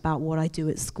passionate about what I do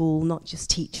at school, not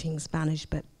just teaching Spanish,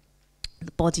 but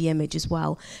the body image as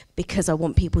well, because I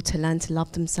want people to learn to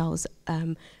love themselves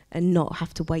and not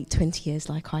have to wait 20 years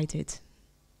like I did.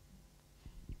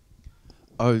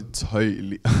 I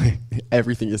totally,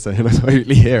 everything you're saying, I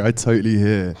totally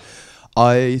hear.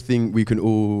 I think we can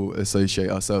all associate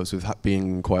ourselves with being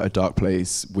in quite a dark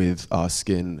place with our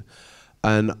skin.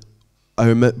 And I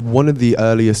remember one of the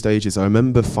earlier stages, I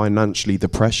remember financially the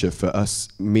pressure for us,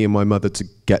 me and my mother, to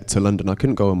get to London. I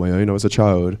couldn't go on my own, I was a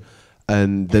child.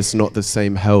 And there's not the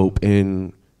same help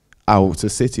in outer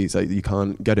cities, like you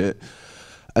can't get it.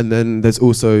 And then there's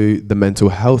also the mental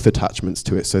health attachments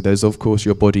to it. So there's of course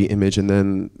your body image, and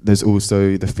then there's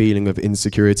also the feeling of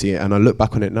insecurity. And I look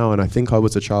back on it now and I think I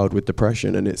was a child with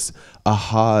depression, and it's a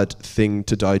hard thing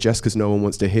to digest because no one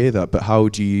wants to hear that. But how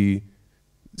do you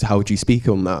speak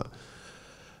on that?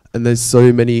 And there's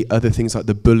so many other things like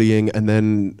the bullying. And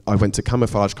then I went to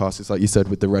camouflage classes, like you said,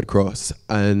 with the Red Cross.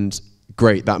 And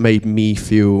great, that made me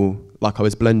feel like I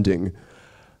was blending.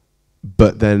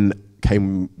 But then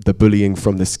came the bullying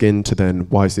from the skin to then,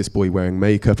 why is this boy wearing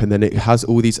makeup? And then it has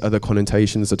all these other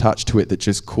connotations attached to it that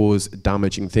just cause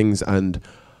damaging things. And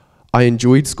I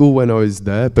enjoyed school when I was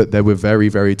there, but there were very,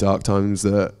 very dark times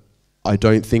that I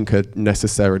don't think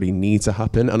necessarily need to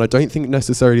happen. And I don't think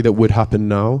necessarily that would happen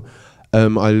now.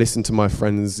 I listen to my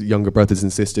friends' younger brothers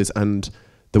and sisters, and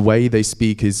the way they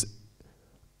speak is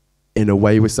in a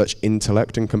way with such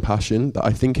intellect and compassion that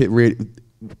I think it really,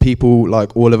 people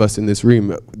like all of us in this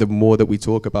room, the more that we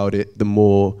talk about it, the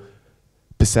more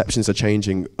perceptions are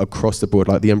changing across the board.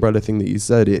 Like the umbrella thing that you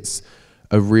said, it's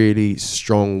a really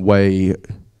strong way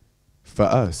for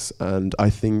us. And I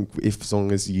think if as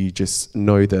long as you just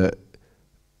know that,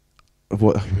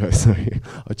 sorry,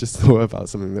 I just thought about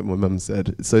something that my mum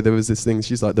said. So there was this thing,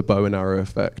 she's like the bow and arrow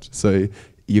effect. So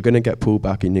you're going to get pulled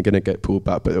back and you're going to get pulled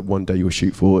back, but one day you'll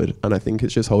shoot forward. And I think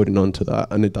it's just holding on to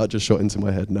that. And that just shot into my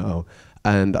head now.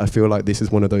 And I feel like this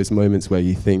is one of those moments where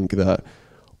you think that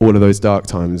all of those dark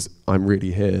times, I'm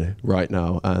really here right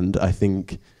now. And I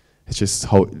think it's just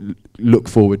look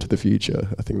forward to the future.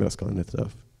 I think that's kind of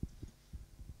stuff.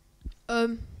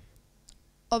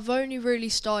 I've only really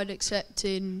started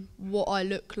accepting what I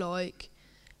look like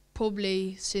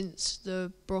probably since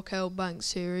the Brock Elbank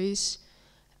series.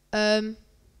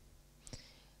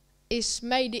 It's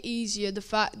made it easier, the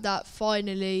fact that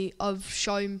finally I've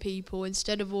shown people,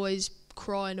 instead of always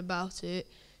crying about it,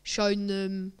 shown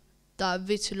them that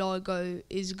vitiligo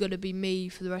is going to be me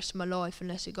for the rest of my life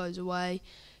unless it goes away.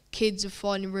 Kids have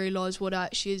finally realised what it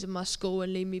actually is in my school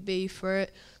and leave me be for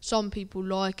it. Some people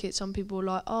like it, some people are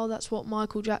like, oh, that's what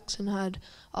Michael Jackson had.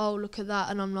 Oh, look at that.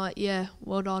 And I'm like, yeah,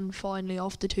 well done, finally,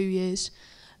 after 2 years.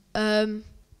 That's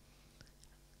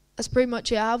pretty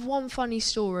much it. I have one funny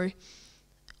story.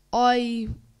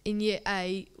 In year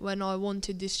 8, when I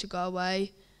wanted this to go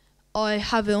away, I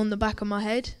have it on the back of my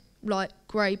head, like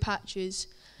grey patches.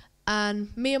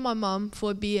 And me and my mum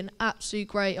thought it'd be an absolute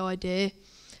great idea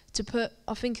to put,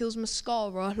 I think it was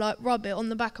mascara, like rub it on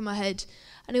the back of my head.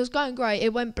 And it was going great.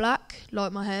 It went black,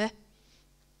 like my hair.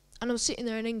 And I was sitting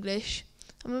there in English,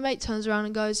 and my mate turns around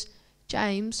and goes,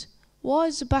 James, why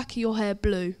is the back of your hair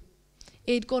blue?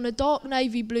 It'd gone a dark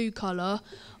navy blue colour.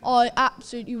 I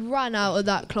absolutely ran out of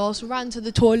that class, ran to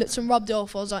the toilets and rubbed it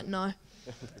off. I was like, no.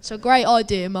 It's a great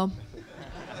idea, Mum.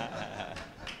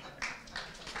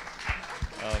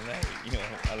 Oh, mate,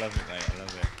 I love it, mate, I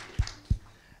love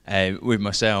it. With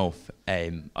myself,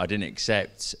 I didn't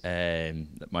accept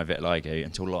my vitiligo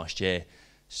until last year.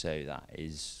 So that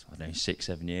is, I don't know,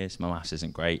 6-7 years. My maths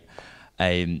isn't great.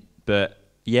 But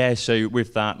yeah, so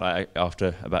with that, like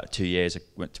after about 2 years, I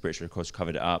went to British Red Cross,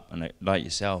 covered it up, and like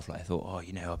yourself, like I thought, oh,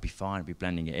 I'll be fine, I'll be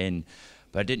blending it in.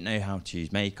 But I didn't know how to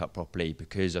use makeup properly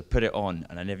because I put it on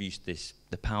and I never used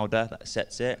the powder that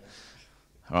sets it.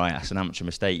 All right, that's an amateur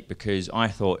mistake because I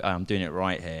thought I'm doing it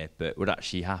right here, but what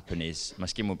actually happen is my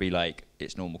skin will be like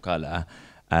its normal colour,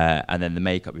 and then the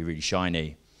makeup will be really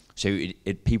shiny. So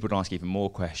people would ask even more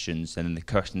questions, and then the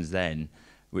questions then,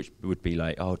 which would be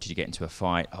like, oh, did you get into a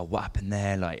fight? Oh, what happened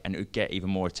there? Like, and it would get even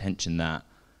more attention that,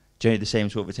 generally the same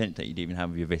sort of attention that you'd even have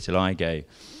with your vitiligo.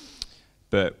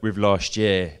 But with last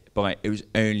year, it was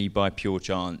only by pure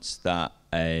chance that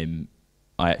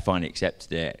I finally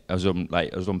accepted it. I was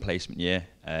on placement year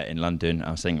in London.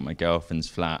 I was staying at my girlfriend's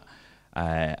flat,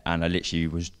 and I literally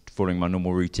was following my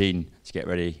normal routine to get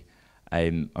ready.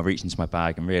 I reached into my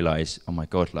bag and realised, oh my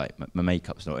God, like my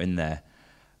makeup's not in there.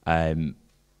 And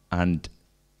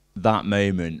that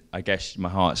moment, I guess my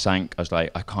heart sank. I was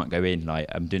like, I can't go in. Like,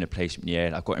 I'm doing a placement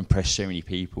year. I've got to impress so many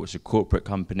people. It's a corporate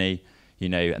company,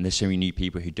 and there's so many new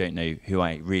people who don't know who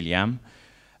I really am.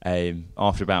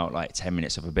 After about like 10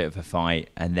 minutes of a bit of a fight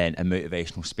and then a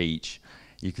motivational speech,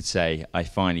 you could say I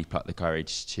finally plucked the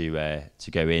courage to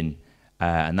go in,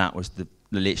 and that was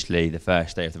literally the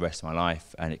first day of the rest of my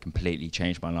life, and it completely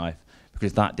changed my life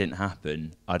Because if that didn't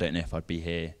happen, I don't know if I'd be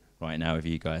here right now with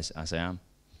you guys as I am.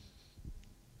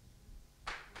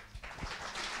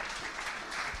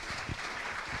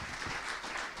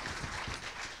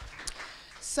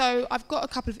 So I've got a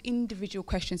couple of individual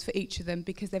questions for each of them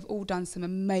because they've all done some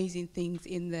amazing things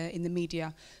in the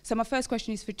media. So my first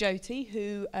question is for Joti,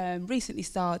 who recently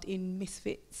starred in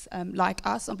Misfits Like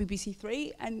Us on BBC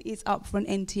Three and is up for an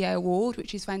NTA award,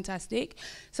 which is fantastic.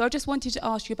 So I just wanted to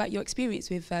ask you about your experience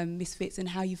with Misfits and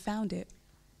how you found it.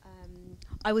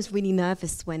 I was really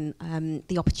nervous when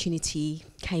the opportunity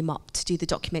came up to do the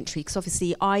documentary, because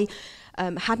obviously I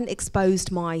hadn't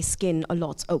exposed my skin a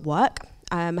lot at work.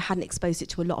 Hadn't exposed it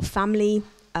to a lot of family,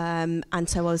 and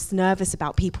so I was nervous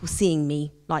about people seeing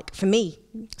me, like, for me.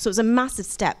 So it was a massive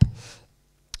step.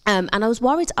 And I was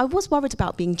worried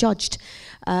about being judged.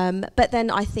 But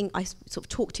then I think I sort of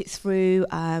talked it through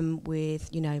with,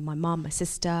 you know, my mum, my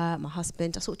sister, my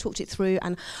husband. I sort of talked it through,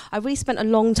 and I really spent a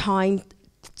long time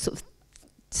sort of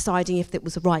deciding if it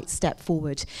was the right step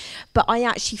forward. But I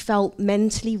actually felt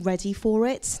mentally ready for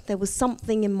it. There was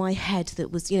something in my head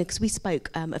that was, you know, because we spoke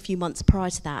a few months prior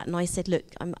to that, and I said, look,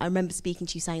 I remember speaking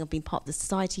to you saying I've been part of the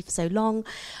society for so long,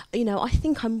 you know, I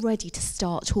think I'm ready to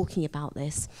start talking about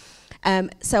this.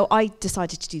 So I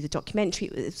decided to do the documentary.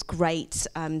 It was great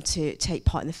to take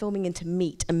part in the filming and to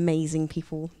meet amazing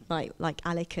people like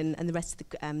Alec and the rest of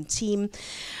the team.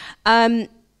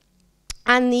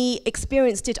 And the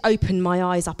experience did open my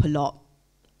eyes up a lot.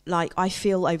 Like, I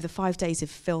feel over the 5 days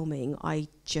of filming, I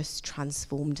just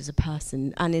transformed as a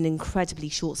person. And in an incredibly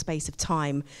short space of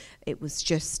time, it was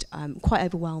just quite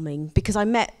overwhelming, because I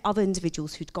met other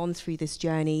individuals who'd gone through this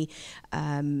journey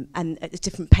and at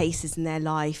different paces in their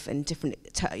life, and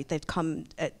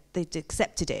they'd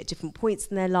accepted it at different points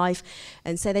in their life.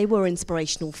 And so they were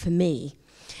inspirational for me.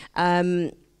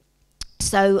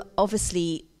 So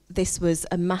obviously, this was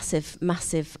a massive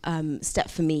step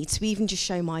for me to even just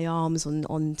show my arms on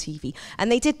TV.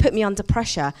 And they did put me under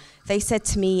pressure. They said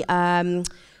to me,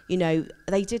 you know,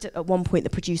 they did at one point, the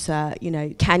producer, you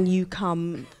know, can you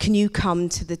come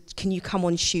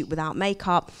on shoot without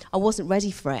makeup? I wasn't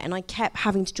ready for it, and I kept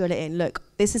having to drill it in. Look,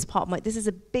 this is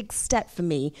a big step for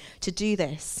me to do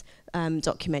this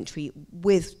documentary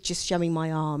with just showing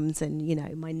my arms and, you know,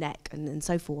 my neck and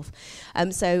so forth.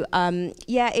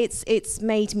 Yeah, it's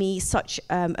made me such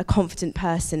a confident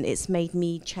person. It's made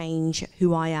me change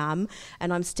who I am,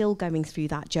 and I'm still going through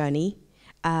that journey.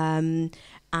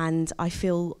 And I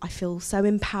feel so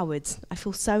empowered. I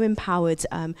feel so empowered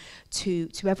to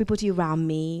everybody around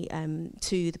me,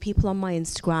 to the people on my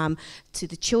Instagram, to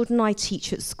the children I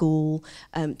teach at school,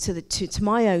 to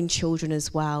my own children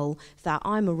as well, that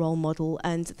I'm a role model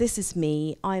and this is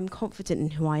me. I'm confident in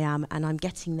who I am, and I'm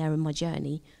getting there in my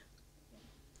journey.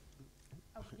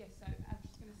 Oh, yes, so I'm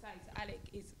just going to say,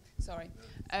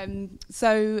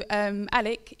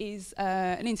 Alec is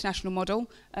an international model.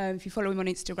 If you follow him on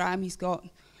Instagram, he's got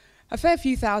a fair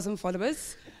few thousand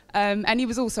followers, and he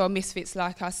was also on Misfits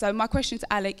Like Us. So my question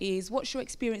to Alec is, what's your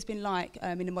experience been like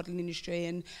in the modelling industry,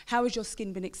 and how has your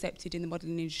skin been accepted in the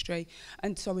modelling industry?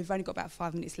 And so we've only got about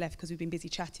 5 minutes left because we've been busy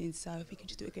chatting, so if we can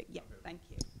just do a quick, yeah, thank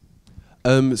you.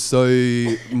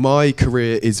 So my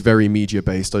career is very media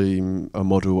based. I'm a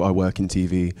model, I work in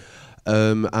TV.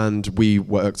 And we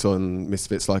worked on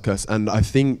Misfits Like Us, and I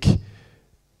think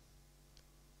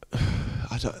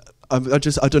I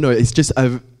don't know. It's just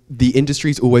the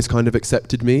industry's always kind of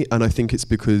accepted me, and I think it's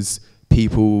because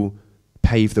people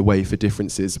pave the way for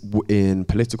differences in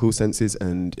political senses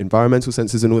and environmental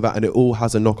senses and all that, and it all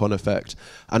has a knock-on effect.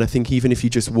 And I think even if you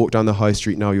just walk down the high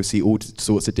street now, you'll see all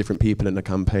sorts of different people in the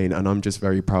campaign, and I'm just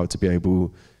very proud to be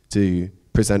able to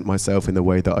present myself in the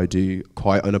way that I do,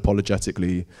 quite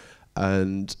unapologetically.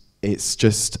 And it's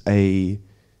just I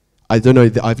don't know,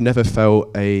 I've never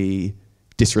felt a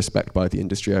disrespect by the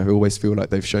industry. I always feel like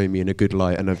they've shown me in a good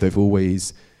light, and they've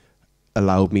always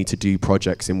allowed me to do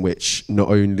projects in which not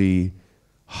only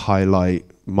highlight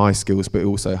my skills, but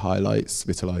also highlights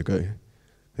vitiligo.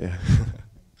 Yeah.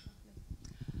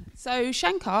 So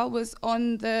Shankar was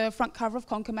on the front cover of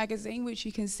Conquer magazine, which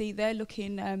you can see there,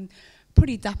 looking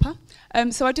pretty dapper.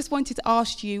 So I just wanted to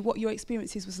ask you what your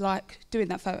experiences was like doing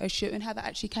that photo shoot and how that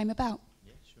actually came about.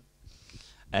 Yeah,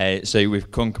 sure. So with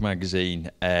Conquer magazine,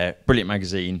 brilliant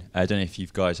magazine. I don't know if you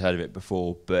guys heard of it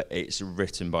before, but it's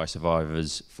written by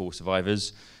survivors for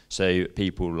survivors. So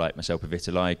people like myself with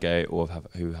vitiligo, or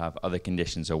who have other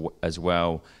conditions as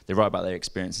well, they write about their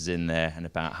experiences in there and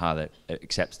about how they're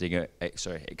accepting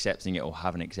it or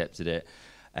haven't accepted it,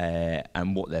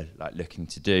 and what they're like looking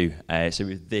to do. So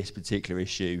with this particular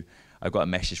issue, I got a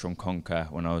message from Conquer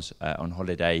when I was on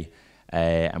holiday,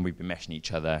 and we've been meshing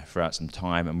each other throughout some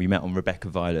time. And we met on Rebecca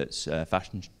Violet's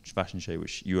fashion show,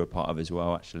 which you were part of as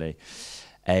well, actually.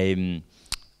 And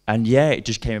yeah, it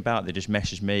just came about. They just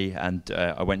messaged me, and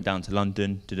I went down to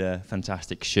London, did a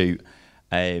fantastic shoot.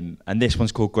 And this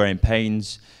one's called Growing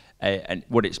Pains. And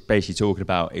what it's basically talking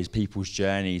about is people's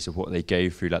journeys of what they go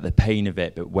through, like the pain of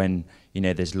it, but when, you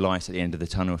know, there's light at the end of the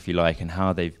tunnel, if you like, and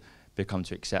how they've become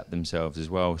to accept themselves as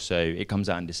well. So it comes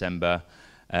out in December,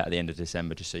 at the end of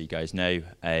December, just so you guys know.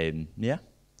 Yeah,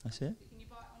 that's it. Can you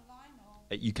buy it online?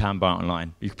 Or? You can buy it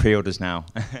online. You can pre-orders now.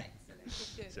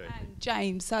 Excellent. And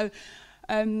James, so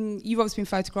you've obviously been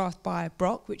photographed by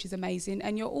Brock, which is amazing,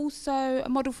 and you're also a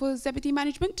model for Zebedee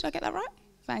Management. Did I get that right?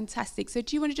 Fantastic. So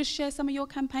do you want to just share some of your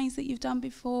campaigns that you've done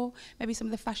before, maybe some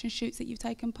of the fashion shoots that you've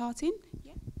taken part in?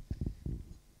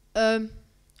 Yeah.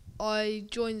 I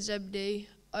joined Zebedee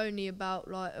only about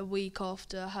like a week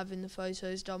after having the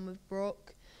photos done with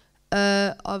Brock.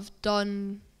 I've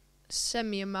done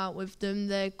semi-amount with them.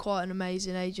 They're quite an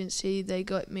amazing agency. They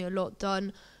got me a lot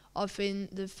done. I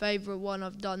think the favourite one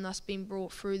I've done that's been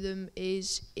brought through them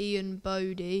is Ian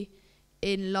Bodie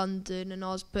in London, and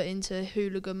I was put into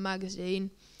Hooligan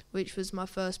magazine, which was my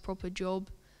first proper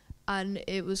job, and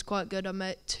it was quite good. I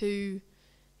met 2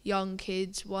 young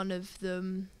kids, one of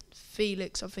them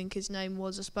Felix, I think his name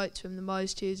was. I spoke to him the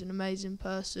most. He was an amazing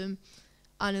person,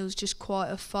 and it was just quite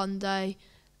a fun day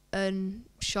and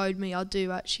showed me I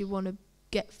do actually want to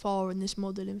get far in this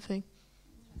modelling thing.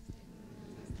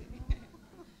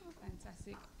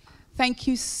 Fantastic. Thank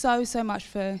you so much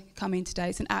for coming today.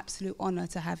 It's an absolute honour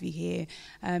to have you here.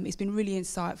 It's been really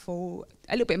insightful,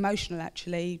 a little bit emotional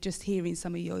actually, just hearing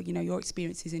some of your, you know, your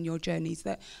experiences and your journeys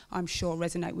that I'm sure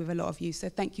resonate with a lot of you. So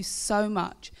thank you so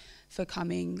much for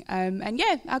coming. And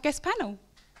yeah, our guest panel.